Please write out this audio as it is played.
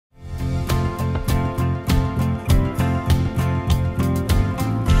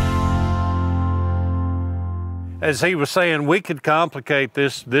as he was saying, we could complicate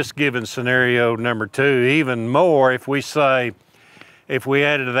this given scenario number 2 even more if we say, if we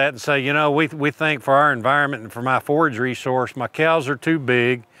added to that and say, you know, we think for our environment and for my forage resource, my cows are too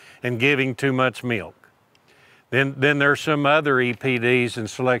big and giving too much milk. Then there's some other EPDs and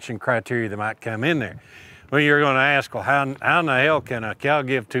selection criteria that might come in there. Well, you're going to ask, well, how in the hell can a cow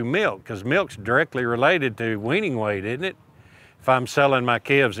give too milk? Because milk's directly related to weaning weight, isn't it? If I'm selling my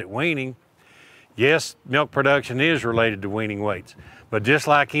calves at weaning, yes, milk production is related to weaning weights. But just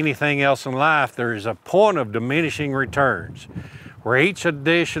like anything else in life, there is a point of diminishing returns where each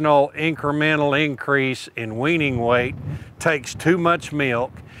additional incremental increase in weaning weight takes too much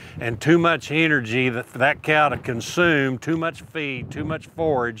milk and too much energy for that cow to consume, too much feed, too much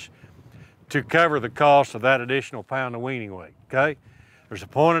forage to cover the cost of that additional pound of weaning weight, okay? There's a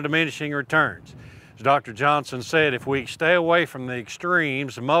point of diminishing returns. As Dr. Johnson said, if we stay away from the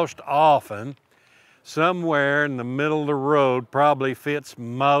extremes, most often, somewhere in the middle of the road probably fits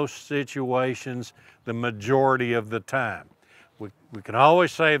most situations the majority of the time. We can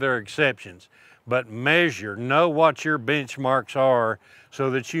always say there are exceptions, but measure, know what your benchmarks are so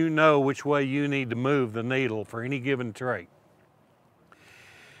that you know which way you need to move the needle for any given trait.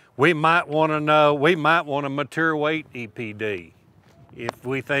 We might want to know, we might want a mature weight EPD if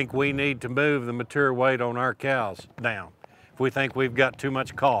we think we need to move the mature weight on our cows down, if we think we've got too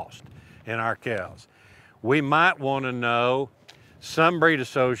much cost in our cows. We might want to know some breed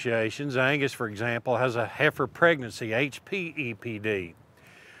associations, Angus for example, has a heifer pregnancy HP EPD,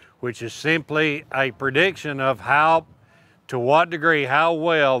 which is simply a prediction of how, to what degree, how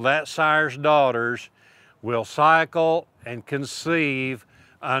well that sire's daughters will cycle and conceive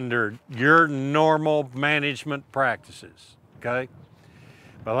under your normal management practices, okay?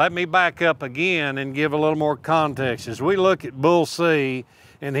 But let me back up again and give a little more context. As we look at Bull C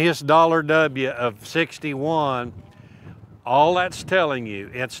and his $W of 61, all that's telling you,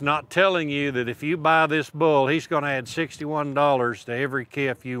 it's not telling you that if you buy this bull, he's going to add $61 to every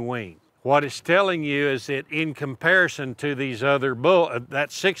calf you wean. What it's telling you is that in comparison to these other bulls, that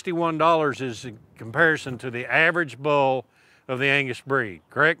 $61 is in comparison to the average bull of the Angus breed,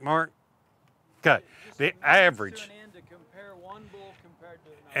 correct, Mark? Okay, the average.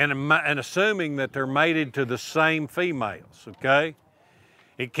 And assuming that they're mated to the same females, okay?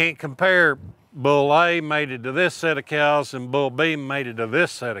 It can't compare Bull A mated to this set of cows and Bull B mated to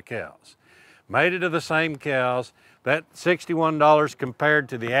this set of cows. Mated to the same cows, that $61 compared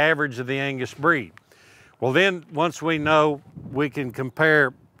to the average of the Angus breed. Well then, once we know we can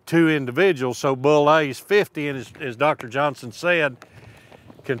compare two individuals, so Bull A is 50, and as Dr. Johnson said,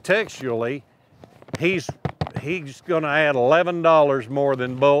 contextually, he's going to add $11 more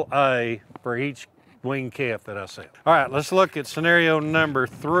than Bull A for each weaned calf that I said. All right, let's look at scenario number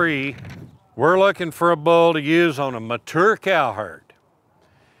 3. We're looking for a bull to use on a mature cow herd,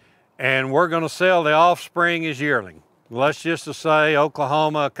 and we're going to sell the offspring as yearling. Let's just say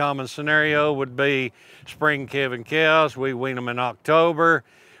Oklahoma, a common scenario would be spring calving cows. We wean them in October.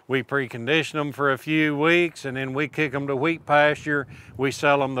 We precondition them for a few weeks, and then we kick them to wheat pasture. We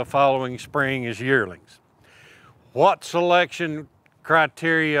sell them the following spring as yearlings. What selection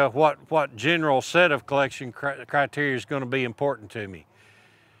criteria, what general set of collection criteria is going to be important to me?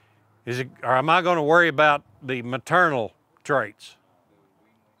 Or am I going to worry about the maternal traits?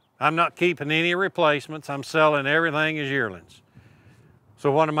 I'm not keeping any replacements. I'm selling everything as yearlings.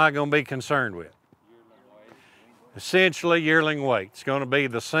 So what am I going to be concerned with? Essentially, yearling weight. It's going to be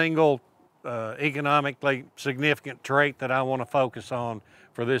the single economically significant trait that I want to focus on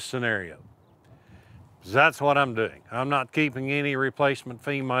for this scenario. That's what I'm doing. I'm not keeping any replacement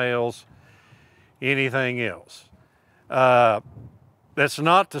females, anything else. That's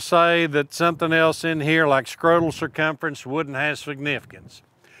not to say that something else in here like scrotal circumference wouldn't have significance.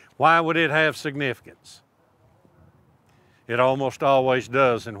 Why would it have significance? It almost always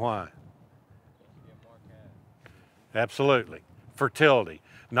does, and why? Absolutely. Fertility.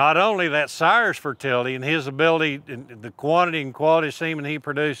 Not only that sire's fertility and his ability, and the quantity and quality of semen he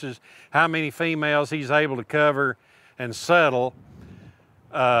produces, how many females he's able to cover and settle.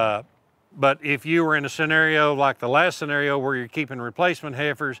 But if you were in a scenario like the last scenario where you're keeping replacement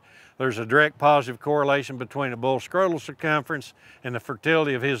heifers, there's a direct positive correlation between a bull's scrotal circumference and the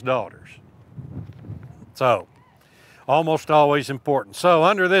fertility of his daughters. So, almost always important. So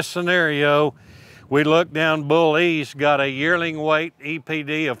under this scenario, we look down, Bull E's got a yearling weight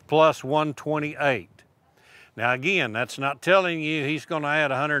EPD of plus 128. Now again, that's not telling you he's going to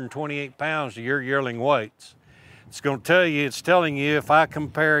add 128 pounds to your yearling weights. It's going to tell you, it's telling you if I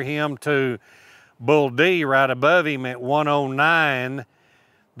compare him to Bull D right above him at 109,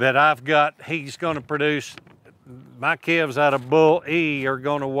 that he's going to produce my calves out of bull E are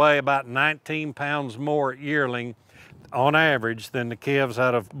going to weigh about 19 pounds more at yearling on average than the calves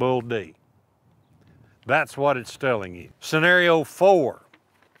out of bull D. That's what it's telling you. Scenario 4,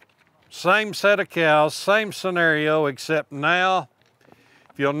 same set of cows, same scenario, except now,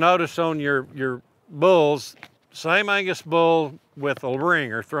 if you'll notice on your bulls, same Angus bull with a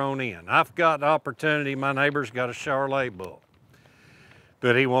ringer thrown in. I've got the opportunity, my neighbor's got a Charolais bull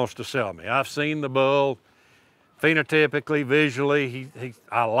that he wants to sell me. I've seen the bull, phenotypically, visually,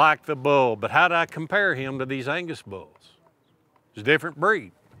 I like the bull, but how do I compare him to these Angus bulls? It's a different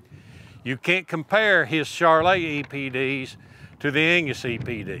breed. You can't compare his Charolais EPDs to the Angus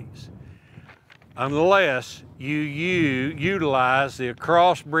EPDs unless you utilize the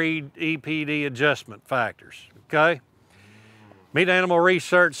crossbreed EPD adjustment factors, okay? Meat Animal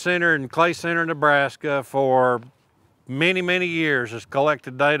Research Center in Clay Center, Nebraska for many, many years has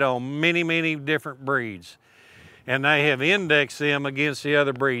collected data on many, many different breeds. And they have indexed them against the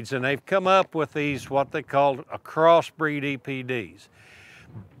other breeds. And they've come up with these, what they call a crossbreed EPDs.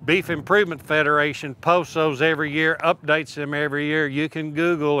 Beef Improvement Federation posts those every year, updates them every year. You can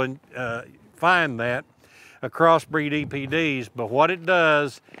Google and find that, a crossbreed EPDs. But what it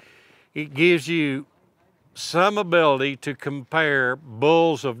does, it gives you some ability to compare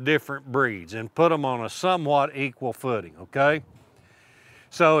bulls of different breeds and put them on a somewhat equal footing, okay?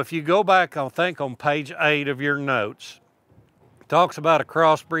 So if you go back, I think on page 8 of your notes, it talks about a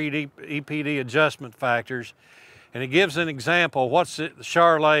crossbreed EPD adjustment factors, and it gives an example. What's the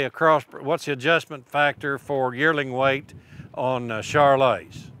Charolais what's the adjustment factor for yearling weight on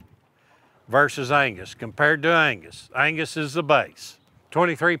Charolais versus Angus compared to Angus? Angus is the base,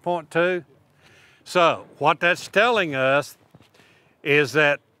 23.2. So what that's telling us is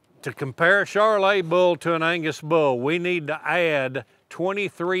that to compare a Charolais bull to an Angus bull, we need to add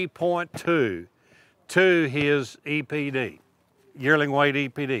 23.2 to his EPD, yearling weight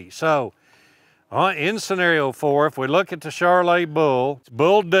EPD. So in scenario 4, if we look at the Charolais bull,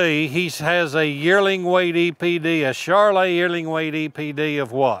 bull D, he has a yearling weight EPD, a Charolais yearling weight EPD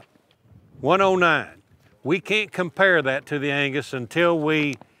of what? 109. We can't compare that to the Angus until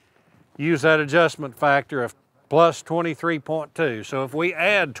we use that adjustment factor of plus 23.2. So if we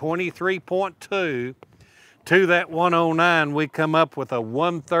add 23.2 to that 109, we come up with a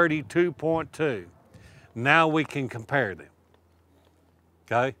 132.2. Now we can compare them,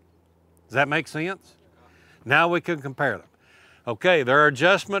 okay? Does that make sense? Now we can compare them. Okay, there are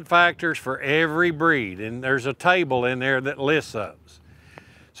adjustment factors for every breed, and there's a table in there that lists those.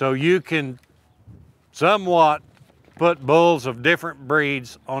 So you can somewhat put bulls of different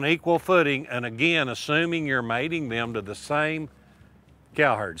breeds on equal footing, and again, assuming you're mating them to the same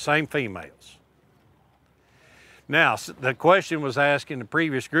cow herd, same females. Now, the question was asked in the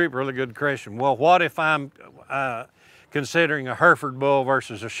previous group, really good question. Well, what if I'm considering a Hereford bull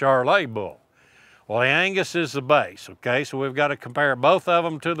versus a Charolais bull? Well, the Angus is the base, okay? So we've got to compare both of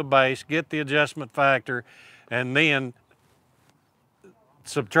them to the base, get the adjustment factor, and then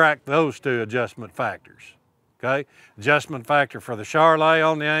subtract those two adjustment factors. Okay, adjustment factor for the Charolais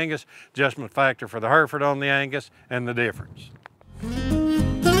on the Angus, adjustment factor for the Hereford on the Angus, and the difference.